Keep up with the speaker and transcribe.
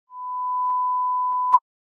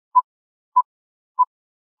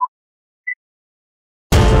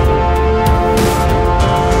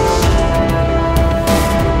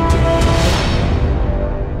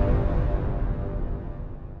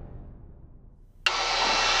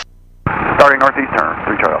departing northeast turn,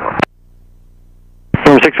 3 Charlie Alpha.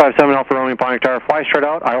 Number 657 Alpha Romeo Pontic Tower, fly straight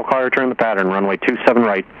out. I will call your turn the pattern, runway 27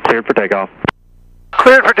 right, cleared for takeoff.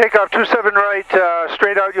 Cleared for takeoff, 27 right,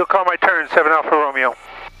 straight out, you'll call my turn, 7 Alpha Romeo.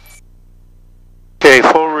 Okay,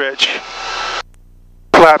 full rich.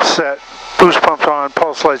 Flaps set, boost pumps on,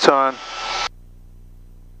 pulse lights on.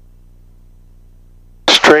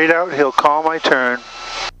 Straight out, he'll call my turn.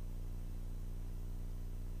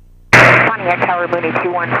 Pontiac Tower, Mooney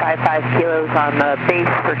 2155 kilos on the base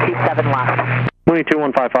for 27 left. Mooney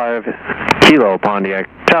 2155 Kilo Pontiac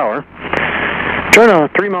Tower. Turn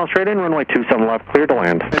 3 miles straight in, runway 27 left, clear to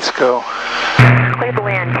land. Let's go. Clear to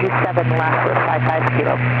land, 27 left with 55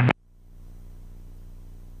 kilo.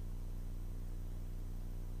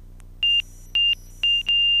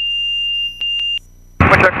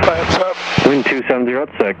 Flaps up. Wind 270 at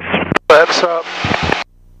 6. Flaps up.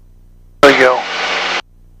 There we go.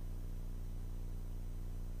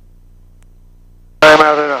 I'm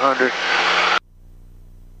out at 100.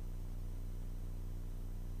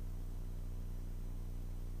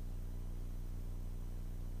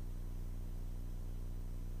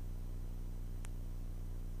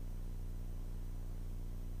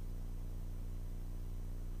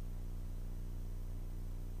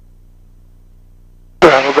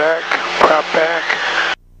 Throttle back, prop back.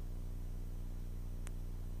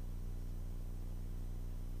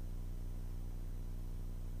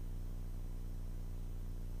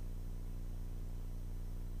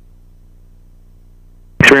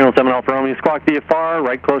 X-Ray 07 Alpha Romeo, squawk VFR,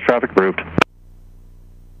 right close traffic approved.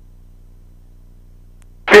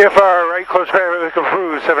 VFR, right close traffic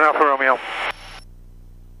approved, 7 Alpha Romeo.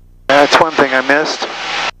 That's one thing I missed.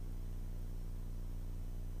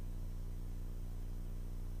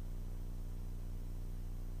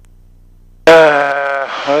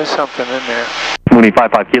 There's something in there. Mooney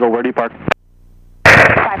 55 Kilo, where do you park?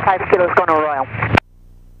 55 kilos going to Royal.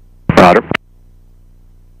 Roger.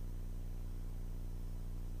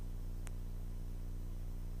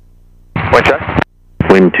 Wind check.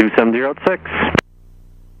 Wind 270 at 6.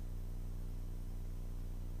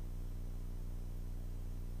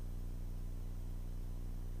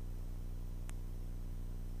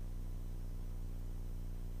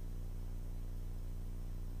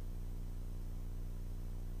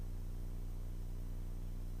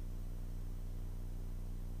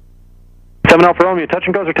 Seven Alpha Romeo, touch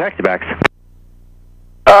and goes or taxi backs?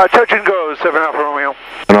 Touch and goes, 7 Alpha Romeo.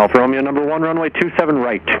 7 Alpha Romeo, number 1, runway 27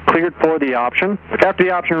 right. Cleared for the option. After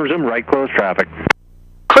the option, resume right close traffic.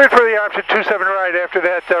 Cleared for the option, 27 right. After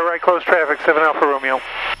that, right close traffic, 7 Alpha Romeo.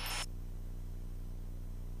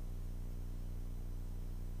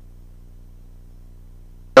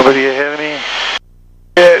 Nobody ahead of me.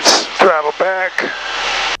 It's throttle back.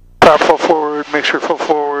 Prop full forward, mixture full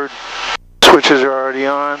forward. Switches are already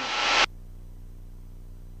on.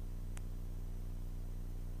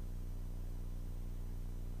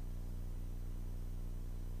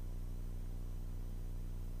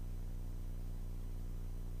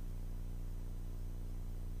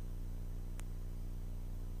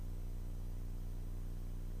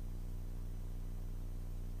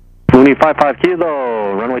 Mooney 55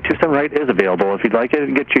 Kilo, runway 27 right is available. If you'd like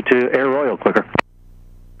it, get you to Air Royal quicker.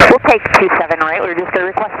 We'll take 27 right, we're just going to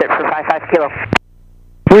request it for 55 kilo.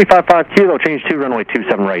 Mooney 55 Kilo, change to runway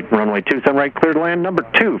 27 right. Runway 27 right, cleared to land. Number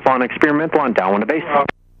 2, Fawn Experimental on downwind to base.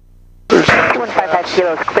 2155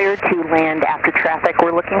 kilos cleared to land after traffic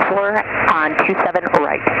we're looking for on 27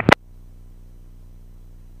 right.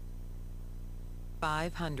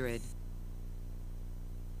 500.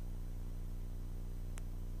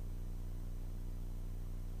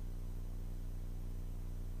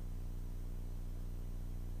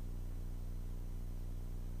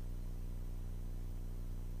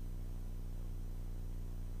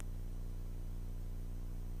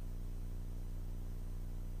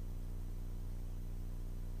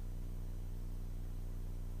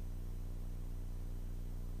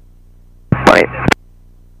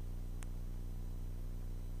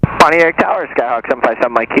 Pontiac Tower, Skyhawk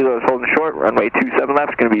 757 Mike Kilo is holding short, runway 27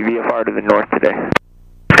 left, is going to be VFR to the north today.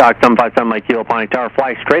 Skyhawk 757 Mike Kilo, Pontiac Tower,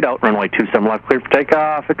 fly straight out, runway 27 left, cleared for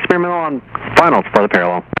takeoff, experimental on finals for the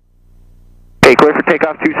parallel. Okay, clear for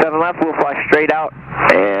takeoff 27 left, we'll fly straight out,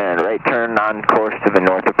 and right turn on course to the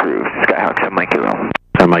north approved, Skyhawk 7 Mike Kilo.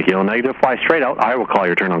 7 Mike Kilo, negative, fly straight out, I will call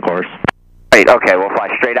your turn on course. Right, okay, we'll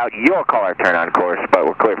fly straight out, you'll call our turn on course, but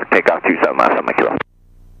we're clear for takeoff 27 left, 7 Mike Kilo.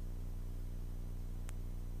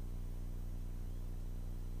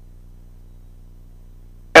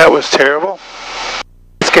 That was terrible.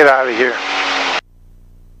 Let's get out of here.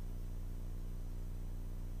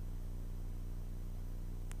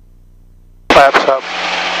 Flaps up.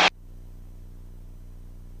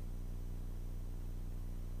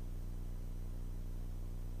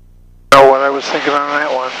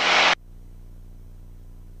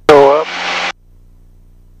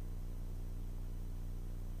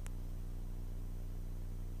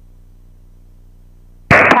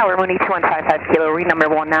 Tower, Mooney 2155 Kilo, read number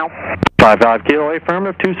 1 now. 55 Kilo,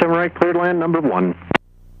 affirmative, 27 right, cleared land, number 1.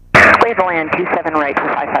 Clear the land, 27 right for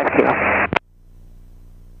 55 Kilo.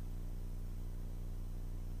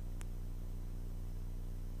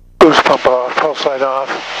 Boost pump off, pulse light off.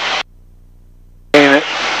 Aim it.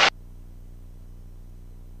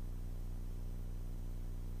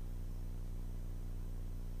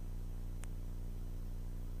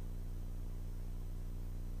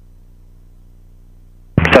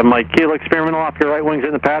 Mike Kilo, experimental off your right wings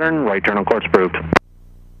in the pattern, right turn on course approved.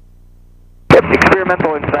 Yep,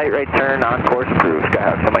 experimental in sight, right turn on course approved.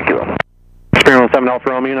 Skyhawk 7 Mike Kilo. Experimental 7 Alpha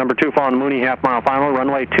Romeo, number 2, following Mooney, half-mile final,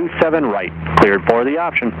 runway 27 right, cleared for the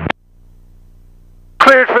option.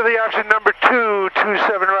 Cleared for the option number 2,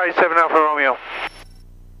 27 right, 7 Alpha Romeo.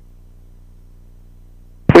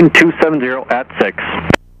 Wind 270 at 6.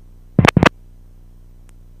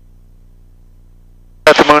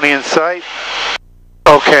 Got the Mooney in sight.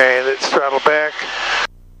 Okay, let's throttle back.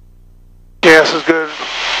 Gas is good.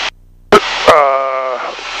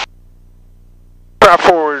 Prop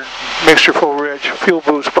forward, mixture full rich, fuel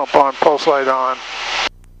boost pump on, pulse light on.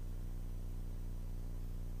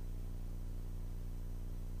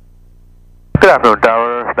 Good afternoon,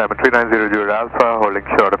 Tower. Diamond 3900 Alpha, holding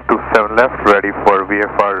short of 27 left, ready for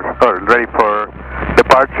VFR, or ready for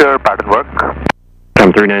departure, pattern work.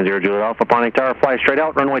 Diamond 390 Juliet Alpha, Ponic Tower, fly straight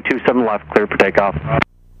out, runway 27 left, clear for takeoff.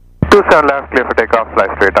 27 left, clear for takeoff, fly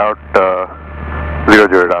straight out,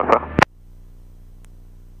 00 Alpha.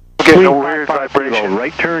 Getting a weird vibration.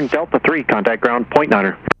 Right turn, Delta 3, contact ground, point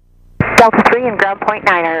 9er. Delta 3 and ground point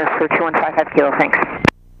 9er for 2155 Kilo, thanks.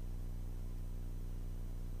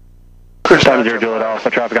 Time 0 Juliet Alpha,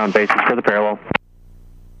 traffic on basis for the parallel.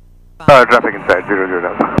 Traffic inside, 00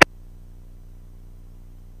 Alpha.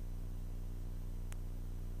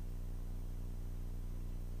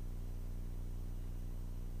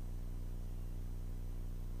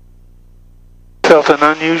 Felt an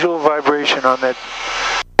unusual vibration on that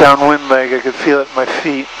downwind leg. I could feel it in my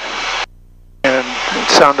feet. And it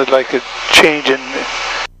sounded like a change in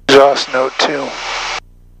exhaust note too.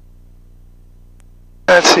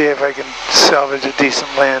 Let's see if I can salvage a decent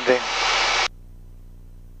landing.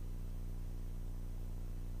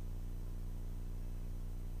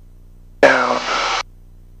 Down.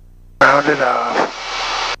 Round it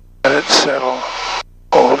off. Let it settle.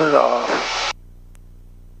 Hold it off.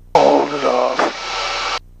 Hold it off.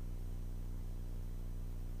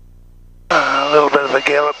 A little bit of a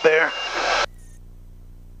gallop there.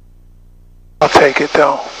 I'll take it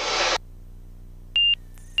though.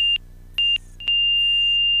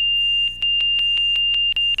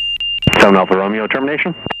 Seven Alpha Romeo,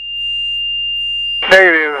 termination.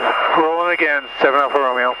 Negative. Rolling again. 7 Alpha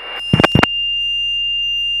Romeo.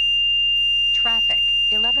 Traffic,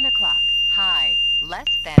 11 o'clock. High, less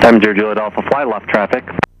than... Time 0 Juliet Alpha, fly left traffic.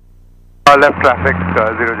 Left traffic,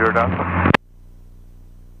 00 Alpha.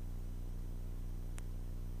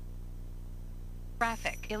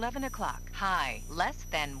 Traffic, 11 o'clock. High, less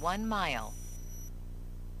than 1 mile.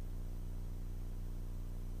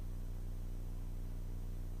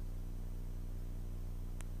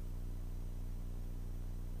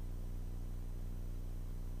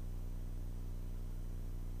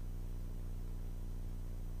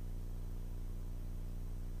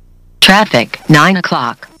 Traffic, 9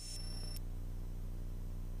 o'clock.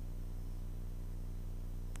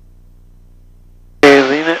 Okay,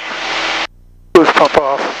 lean it. Boost pump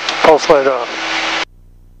off. Pulse light off.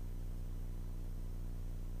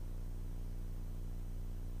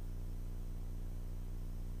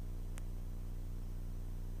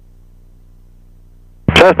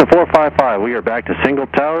 Cessna 455, we are back to single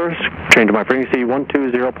towers. Changing my frequency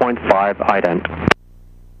 120.5 ident.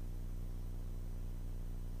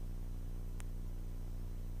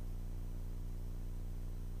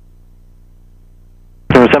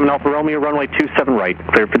 Number 7 Alpha Romeo, runway 27 right,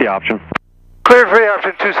 cleared for the option. Cleared for the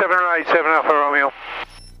option 27 right, 7 Alpha Romeo.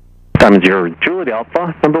 Diamond 0 Juliet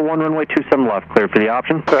Alpha, number 1 runway 27 left, cleared for the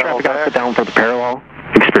option. Traffic output down for the parallel,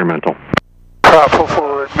 experimental. Prop full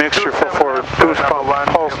forward, mixture full forward, boost pump,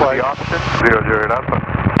 pulse light. Option, 00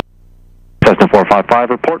 Alpha. Cessna 455,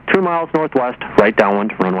 report 2 miles northwest, right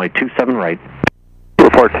downwind, runway 27 right.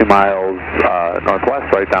 Report 2 miles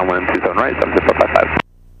northwest, right downwind, 27 right, 7455.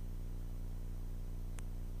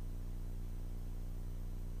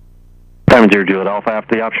 Diamond 0 Juliet Alpha,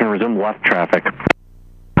 after the option, resume left traffic.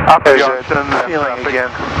 After the There's option, a feeling traffic, again.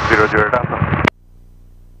 00 Alpha.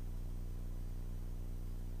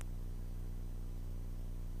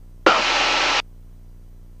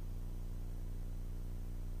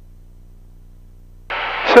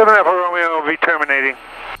 Seven Alpha Romeo will be terminating.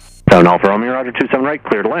 7 Alpha Romeo, Roger, 27 right,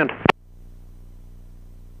 clear to land.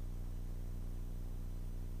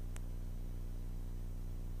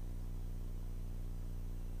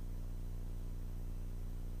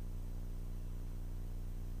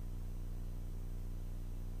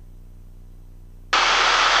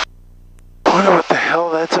 I wonder what the hell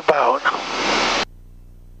that's about.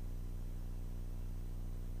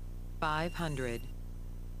 500.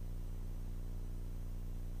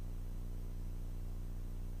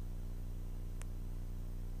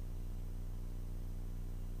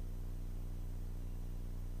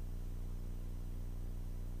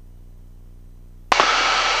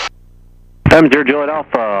 M0 Juliet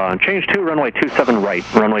Alpha, change 2, runway 27 right.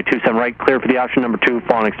 Runway 27 right, clear for the option number 2,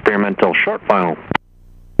 following experimental short final.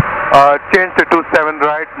 Change to 27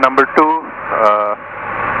 right, number 2,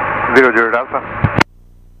 0 Juliet Alpha.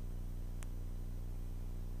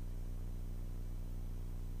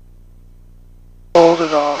 Hold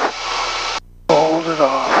it off. Hold it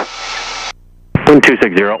off. Wind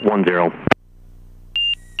 26010.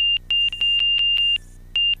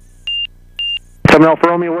 7 Alpha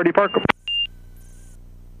Romeo, where do you park?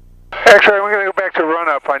 Actually, I'm going to go back to run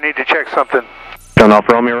up. I need to check something. 7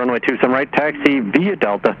 Alpha Romeo, runway 27 right, taxi via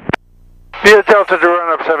Delta. Via Delta to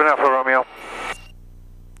run up 7 Alpha Romeo.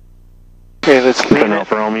 Okay, let's leave 7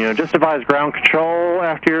 Alpha Romeo, just advise ground control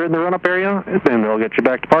after you're in the run-up area, and they'll get you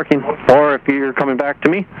back to parking. Or if you're coming back to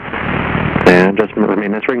me, and just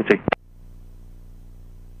remain this frequency.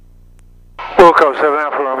 Wilco, 7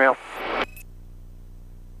 Alpha Romeo.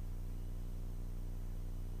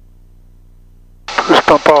 Boost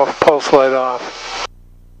pump off, pulse light off.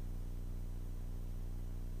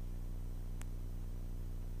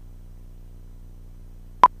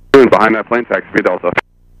 Behind that plane, taxi via Delta.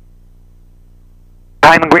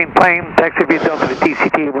 Behind the green plane, taxi via Delta to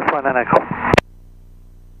TCT, we'll fly that echo.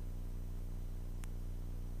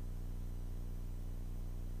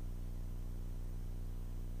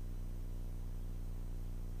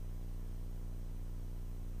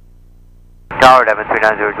 Tower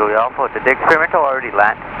 7390 Juliet Alpha, did the experimental already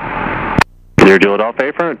land? 0 Juliet Alpha,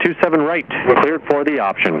 A-front 27 right, cleared for the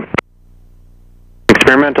option.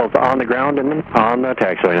 Experimental's on the ground and on the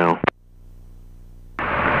taxiway now.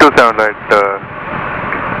 27 right,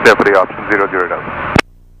 clear for the option, 0 Juliet Alpha.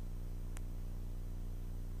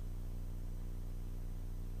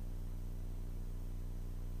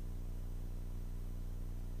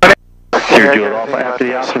 Juliet Alpha, after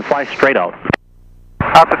the option, fly straight out.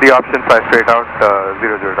 After the option, fly straight out,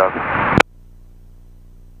 0 Juliet Alpha.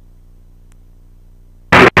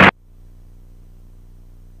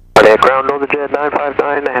 Ground over jet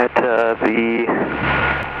 959 at the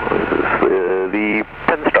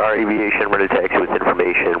 10-star aviation ready to taxi with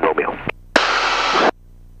information, Romeo.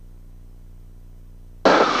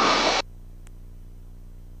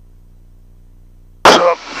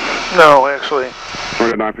 No, actually.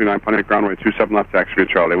 We're at 939, Pontiac ground, runway 27 left, taxi via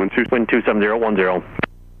Charlie, wind 27010.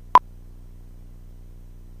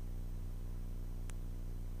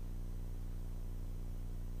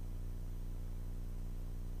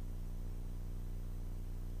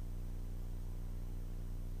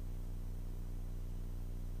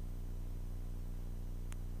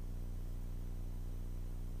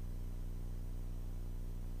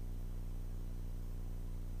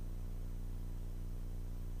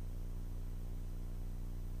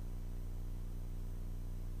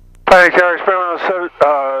 Planning Tower experimental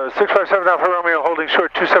 657 Alpha Romeo holding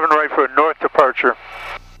short 27 right for a north departure.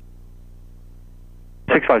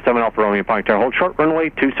 657 Alpha Romeo, Pine Tower, hold short, runway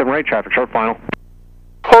 27 right, traffic short final.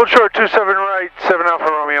 Hold short 27 right, 7 Alpha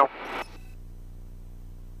Romeo.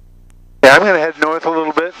 Yeah, I'm going to head north a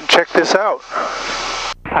little bit and check this out.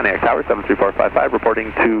 Pontiac Tower 73455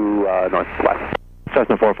 reporting to northwest.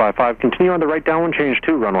 Cessna 455, continue on the right downwind, change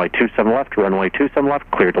 2, runway 27 left, runway 27 left,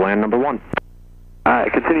 clear to land number 1.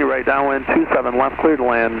 Alright, continue right downwind, 27 left, clear to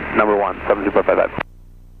land, number 1, 72455.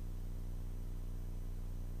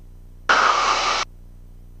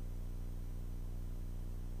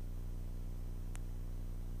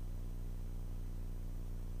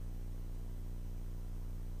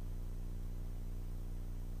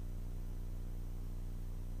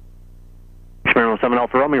 Experimental 7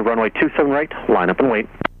 Alpha Romeo, runway 27 right, line up and wait.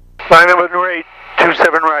 Line up and wait,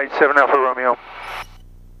 27 right, 7 Alpha Romeo.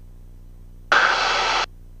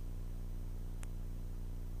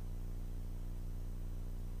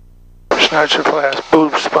 Snatcher flash,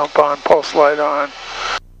 boost pump on, pulse light on,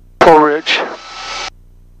 full rich.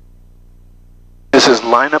 This is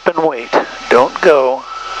line up and wait. Don't go.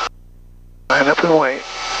 Line up and wait.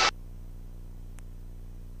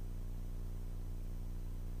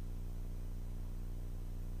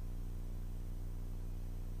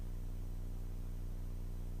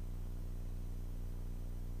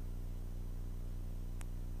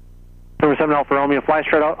 Number 7 Alpha Romeo, fly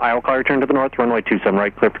straight out. I will call your turn to the north, runway 27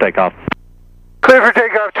 right, clear for takeoff. Clear for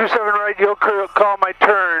takeoff, 27 right, you'll call my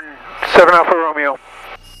turn, 7 Alpha Romeo.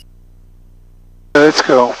 Let's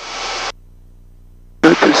go. See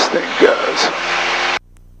what this thing does.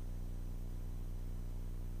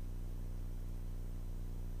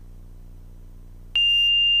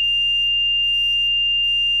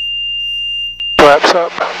 Flaps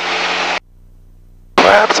up.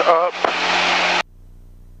 Flaps up.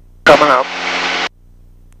 Coming up.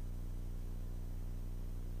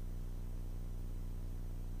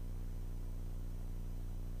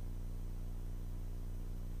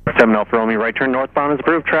 Seven Alpha Romeo, right turn northbound is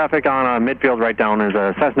approved. Traffic on midfield right down is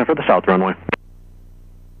a Cessna for the south runway.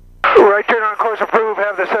 Right turn on course approved,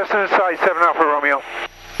 have the Cessna in sight, 7 Alpha Romeo.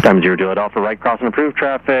 Time 0 Juliet Alpha, right crossing approved.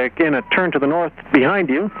 Traffic in a turn to the north behind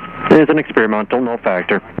you is an experimental, no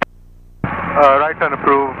factor. Right turn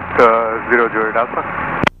approved, 0 Juliet Alpha.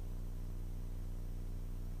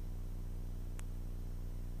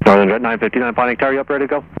 Northern Jet 959, Pontiac Tower, you up, ready to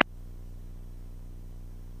go?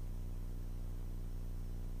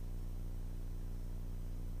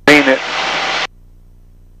 Mean it.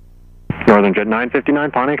 Northern Jet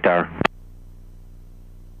 959, Pontiac Tower.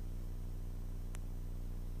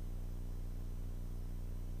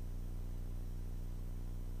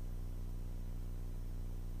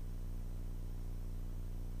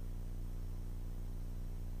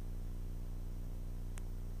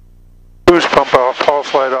 Boost pump off,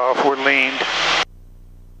 pulse light off, we're leaned.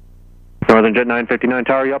 Northern Jet 959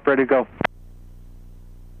 Tower, you up, ready to go?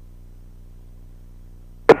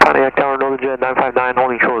 Pontiac Tower, Northern Jet 959,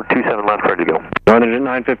 holding short, 27 left, ready to go. Northern Jet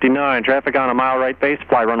 959, traffic on a mile right base,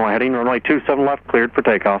 fly runway heading, runway 27 left, cleared for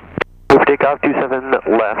takeoff. Move takeoff, 27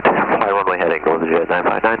 left, fly runway heading, Northern Jet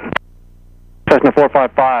 959. Cessna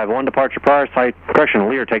 455, one departure prior, site correction,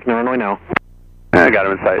 Lear taking the runway now. I got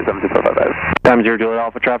him in sight, 72455. Time 0 Juliet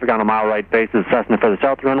Alpha, traffic on a mile right base is Cessna for the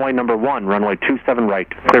south runway, number 1, runway 27 right.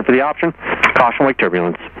 Clear for the option, caution wake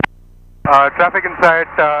turbulence. Traffic in sight,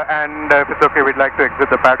 and if it's okay, we'd like to exit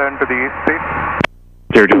the pattern to the east, please.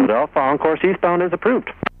 0 Juliet Alpha, on course eastbound is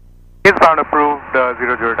approved. Eastbound approved, 0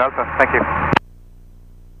 Juliet Alpha. Thank you.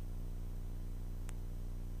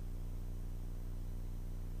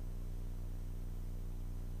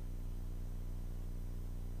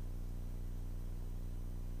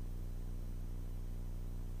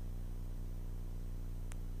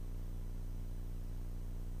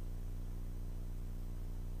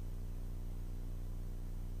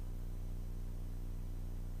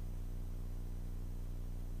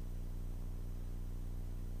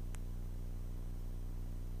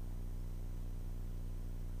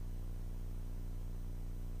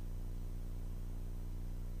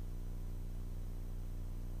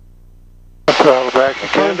 Throttle back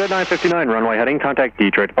Northern again. Jet 959, runway heading, contact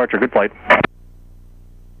Detroit departure, good flight.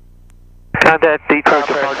 Contact Detroit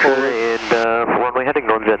departure and runway heading,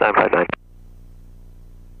 Northern Jet 959.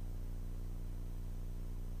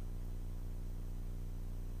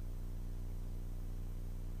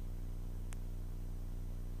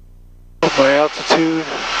 My altitude.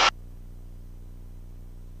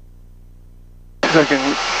 See if I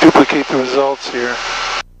can duplicate the results here.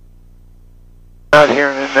 Not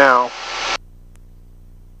hearing it now.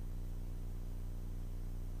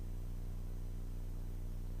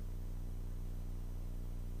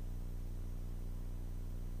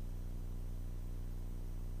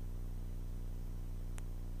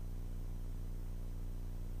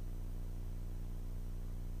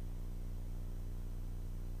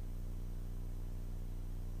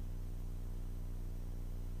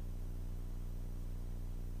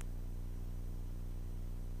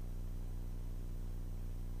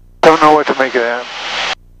 Don't know what to make of that.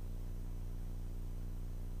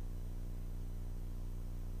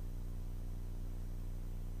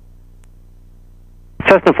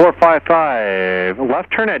 Cessna 455,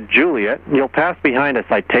 left turn at Juliet. You'll pass behind a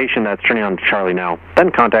citation that's turning on Charlie now.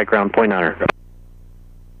 Then contact ground point 9er.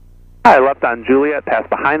 Hi, left on Juliet, pass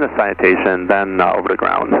behind the citation, then over to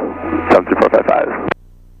ground, 72455.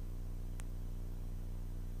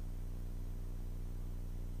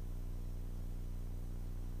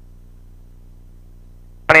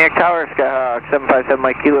 Pontiac Tower, Skyhawk, 757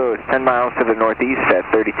 Mike Kilo, 10 miles to the northeast at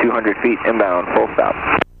 3,200 feet inbound, full stop.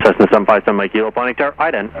 Cessna 757 Mike Kilo, Pontiac Tower,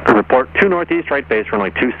 ident. Report 2 northeast, right base, runway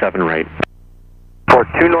 27 right. For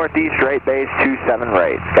 2 northeast, right base, 27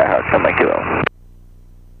 right, Skyhawk, 7 Mike Kilo.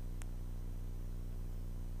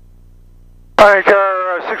 Pontiac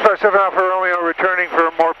Tower, 657 Alpha Romeo, returning for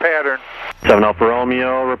a more pattern. 7 Alpha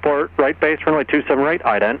Romeo, report right base, runway 27 right,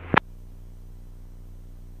 ident.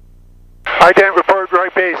 Ident, report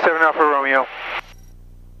right base, 7 Alpha Romeo.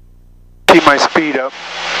 Keep my speed up.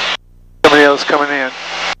 Somebody else coming in.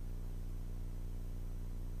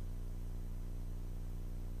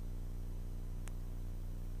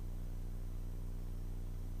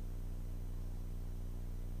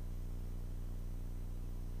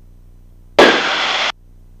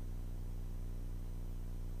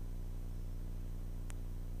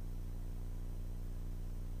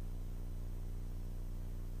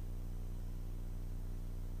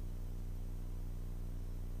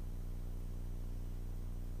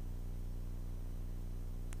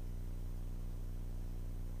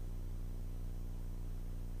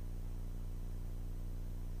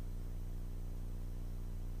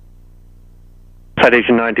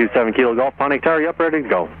 Citation 927 Kilo Golf, Pontiac Tower, you up, ready to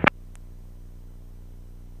go.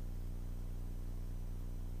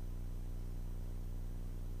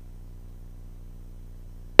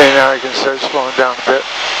 Okay, now I can start slowing down a bit.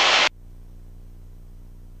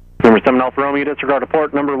 Number 7 Alpha Romeo, disregard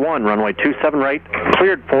report. Number 1, runway 27 right,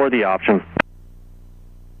 cleared for the option.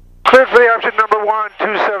 Cleared for the option number 1,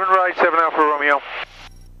 27 right, 7 Alpha Romeo.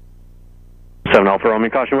 7 Alpha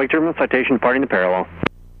Romeo, caution wake turbulence, citation departing the parallel.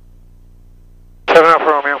 7 Alpha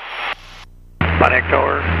Romeo. Pontiac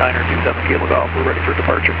Tower, 927 Kilo Golf, we're ready for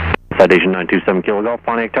departure. Citation 927 Kilo Golf,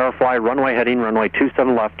 Pontiac Tower, fly runway heading, runway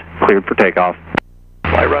 27 left, cleared for takeoff.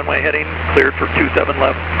 Fly runway heading, cleared for 27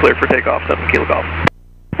 left, cleared for takeoff, 7 Kilo Golf.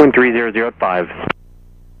 Wind 300 at 5.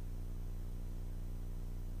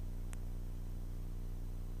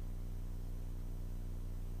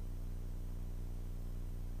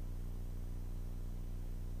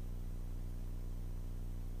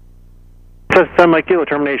 Says 7 Kilo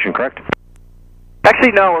termination, correct?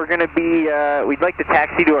 Actually, no, we're going to be, we'd like to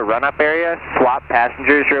taxi to a run-up area, swap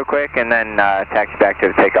passengers real quick, and then taxi back to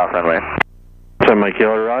the takeoff runway. 7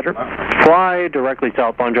 Kilo, roger. Fly directly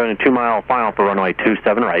southbound, join a 2-mile final for runway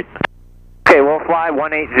 27 right. Okay, we'll fly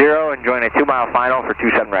 180 and join a 2-mile final for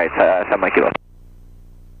 27 right, 7 Kilo.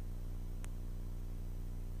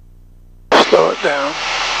 Slow it down.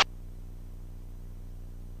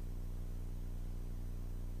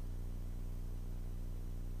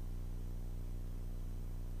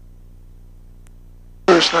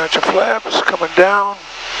 First notch of flaps coming down.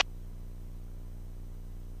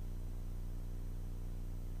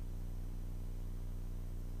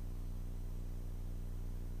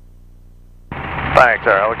 Thanks,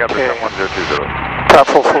 helicopter 11020. Top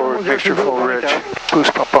full forward, mixture full rich.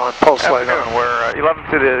 Boost pump on, pulse light on. We're 11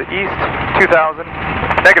 to the east, 2000.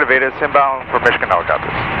 Negative 8 is inbound for Michigan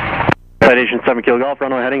helicopters. Citation 7 Kilo Golf,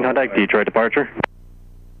 runway heading, contact Detroit departure.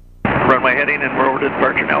 Runway heading and we're over to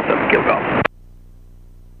departure now, 7 Kilo Golf.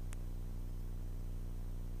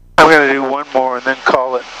 I'm going to do one more and then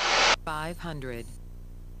call it. 500.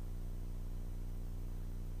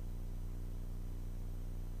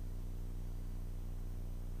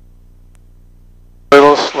 A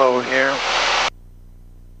little slow here.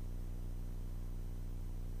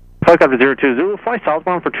 Helicopter 02 Zulu, fly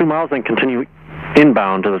southbound for 2 miles, then continue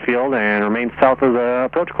inbound to the field and remain south of the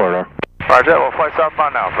approach corridor. Roger, we'll fly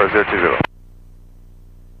southbound now for 020.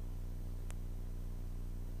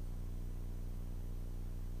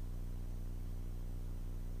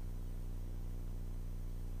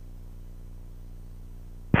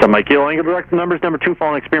 So Mike Kilo, angle direct numbers, number 2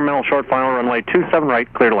 following experimental short final, runway 27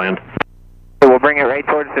 right, clear to land. So we'll bring it right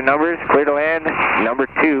towards the numbers, clear to land, number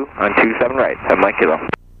 2 on 27 right, 7 Kilo.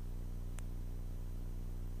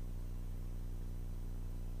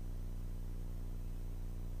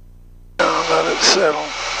 Now let it settle.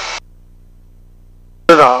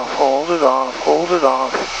 Hold it off, hold it off, hold it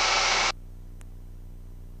off.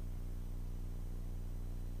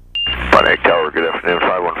 Pontiac Tower, good afternoon,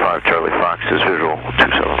 515 Charlie Fox is visual,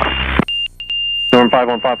 27 left. Norm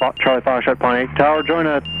 515 Charlie Fox at Pontiac Tower, join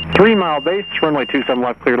a 3-mile base, runway 27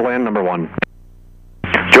 left, clear to land, number 1.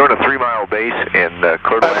 Join a 3-mile base and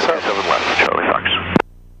clear to land 27 left, Charlie Fox.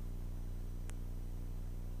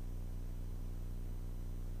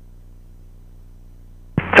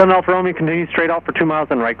 Seven Alpha Romeo, continue straight out for 2 miles,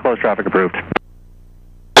 then right, close traffic approved.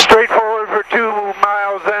 Straight forward for 2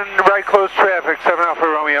 miles, then right close traffic, 7 Alpha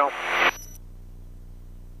Romeo.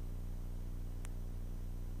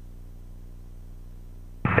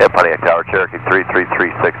 Yeah, Pontiac Tower, Cherokee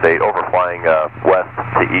 33368, overflying west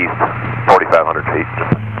to east, 4,500 feet.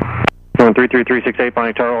 Going 33368,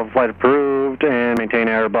 Pontiac Tower, overflight approved, and maintain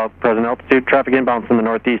air above present altitude. Traffic inbound from the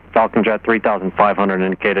northeast, Falcon Jet 3,500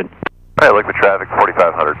 indicated. All right, liquid traffic,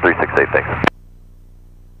 4,500, 368, thanks.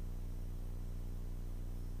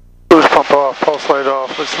 Boost pump off, pulse light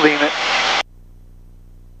off, let's lean it.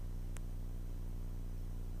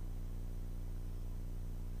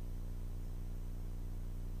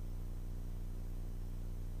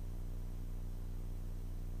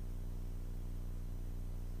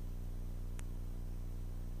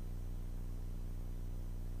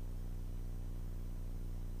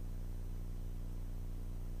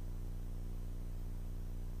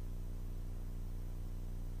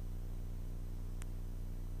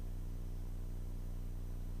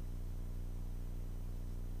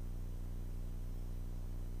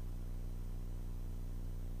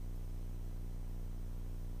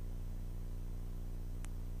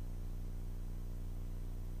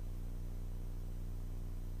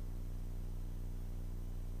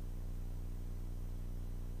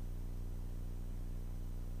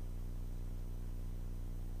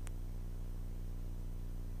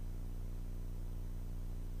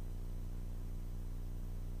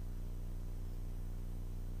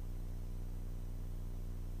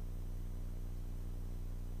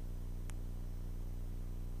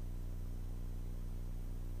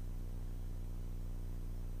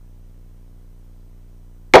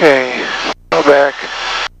 Okay, go back.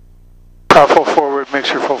 Prop full forward,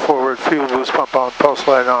 mixture full forward, fuel boost pump on, pulse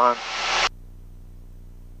light on.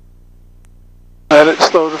 Let it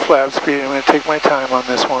slow to flap speed. I'm going to take my time on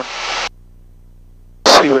this one.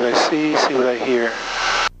 See what I see what I hear.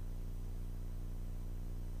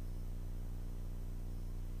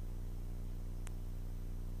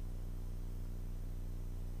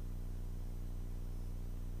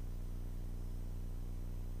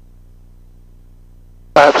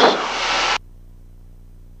 Flaps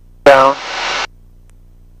down.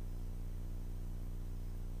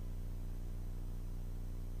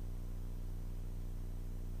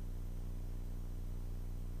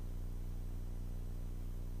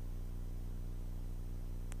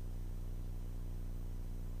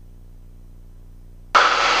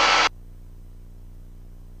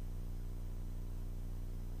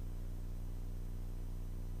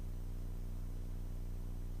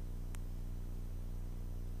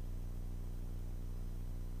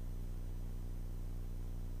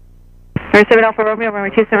 Number 7 Alpha Romeo, runway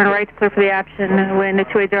 27 right, clear for the option, wind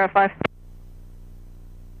 2805.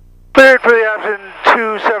 Cleared for the option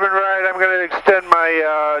 27 right. I'm going to extend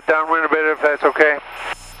my downwind a bit if that's okay.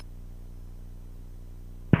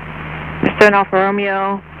 Number 7 Alpha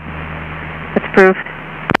Romeo, that's approved.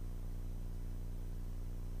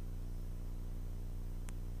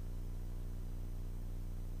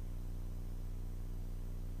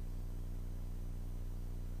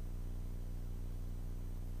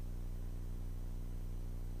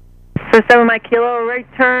 So 7 Mike Kilo, right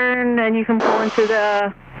turn, and you can pull into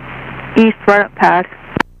the east run-up pad.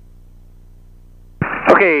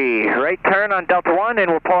 Okay, right turn on Delta 1,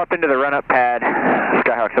 and we'll pull up into the run-up pad.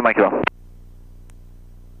 Skyhawk, 7 Mike Kilo.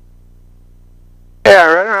 Yeah,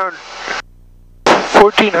 right around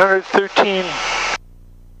 1400,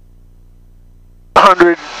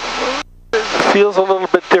 1300. It feels a little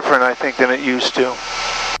bit different, I think, than it used to.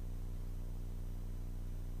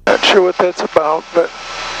 Not sure what that's about, but...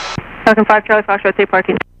 Falcon 5 Charlie Foxtrot, take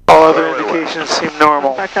parking. All other indications seem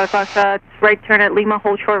normal. 5 Charlie Foxtrot, right turn at Lima,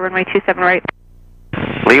 hold short, runway 27 right.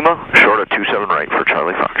 Lima, short of 27 right for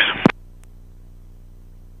Charlie Fox.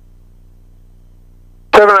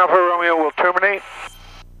 7 Alpha Romeo will terminate.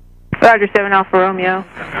 Roger, 7 Alpha Romeo.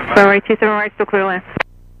 Runway 27 right, still clear land.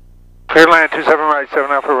 Clear land, 27 right, 7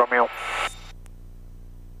 Alpha Romeo.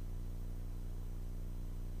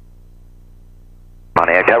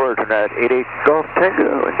 Pontiac Tower, turn at 88 Golf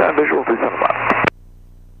Tango, and down visual 37 left.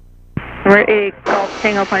 Number 8 Golf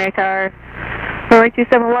Tango, Pontiac Tower. Runway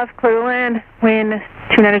 27 left, clear land, wind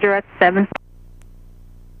 290 at 7.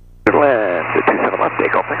 Clear land, 27 left,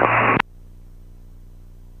 take Golf Tango.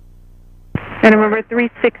 And remember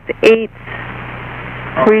 368,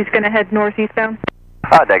 we're going to head northeastbound.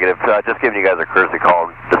 Negative. Just giving you guys a courtesy call,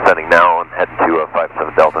 descending now and heading to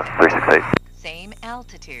 57 Delta, 368. Same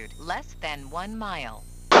altitude, less than 1 mile.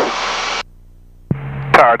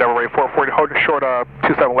 Tower, Delta Ray 440, holding short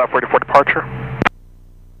 27 left, ready for departure.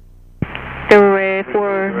 Delta Ray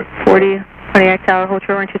 440, Pontiac Tower, hold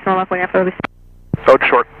short, 27 left, waiting after release. Hold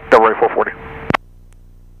short, Delta Ray 440.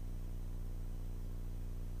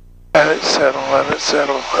 Let it settle,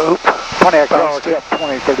 hope. Pontiac Tower, Cap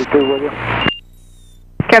 2032, will you?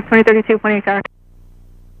 Cap 2032, Pontiac Tower.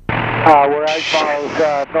 We're as follows,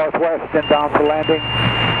 northwest inbound for landing.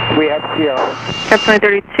 We have Sierra. Cap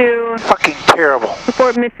 2032. Fucking terrible.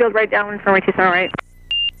 Report midfield, right downwind for runway 27 right.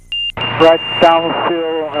 Right downwind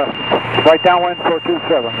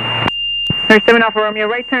 427. There's 7 Alpha Romeo,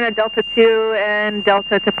 right turn at Delta 2 and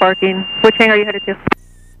Delta to parking. Which hangar are you headed to?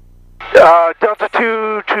 Delta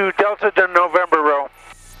 2 to Delta to November row.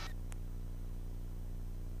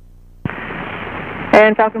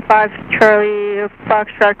 And Falcon 5 Charlie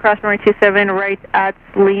Foxtrot, cross runway 27 right at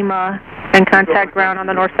Lima and contact ground on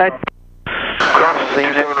the north side. Cross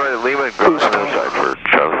 27 right at Lima and ground on the north side for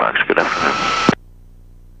Charlie Fox. Good afternoon.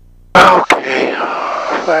 Okay,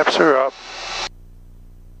 flaps are up.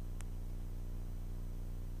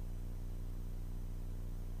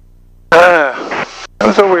 That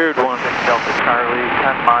was a weird one. Delta Charlie,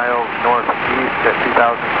 10 miles northeast at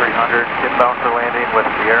 2,300, inbound for landing with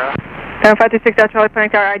Sierra. 526 Delta Charlie,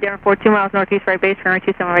 Pontiac Tower, ID report 2 miles northeast, right base, runway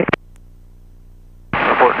 27 right.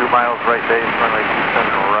 Report 2 miles right base, runway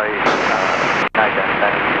 27 right.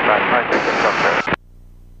 Probably pick this up there.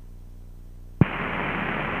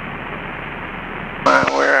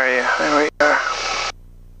 Where are you? There we are.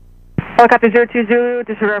 Helicopter 02 Zulu,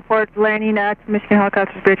 disregard report, landing at Michigan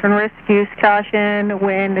Helicopters Bridge on risk, use caution,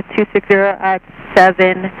 wind 260 at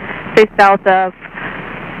 7, face south of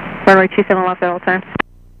runway 27 left at all times.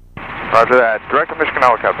 Roger that. Direct to Michigan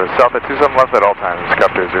Helicopters, south at 27 left at all times,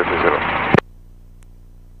 Helicopter 030.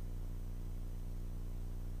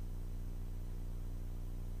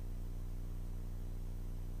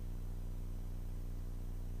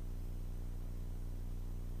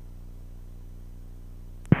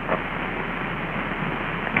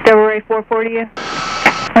 runway 440.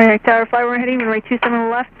 Alright, Tower 5, we're heading runway 27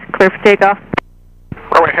 left, clear for takeoff.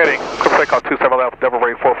 Runway heading, clear for takeoff 27 left,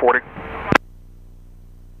 runway 440.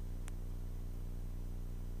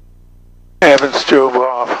 Evans drove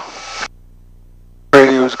off.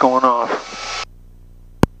 Radio's going off.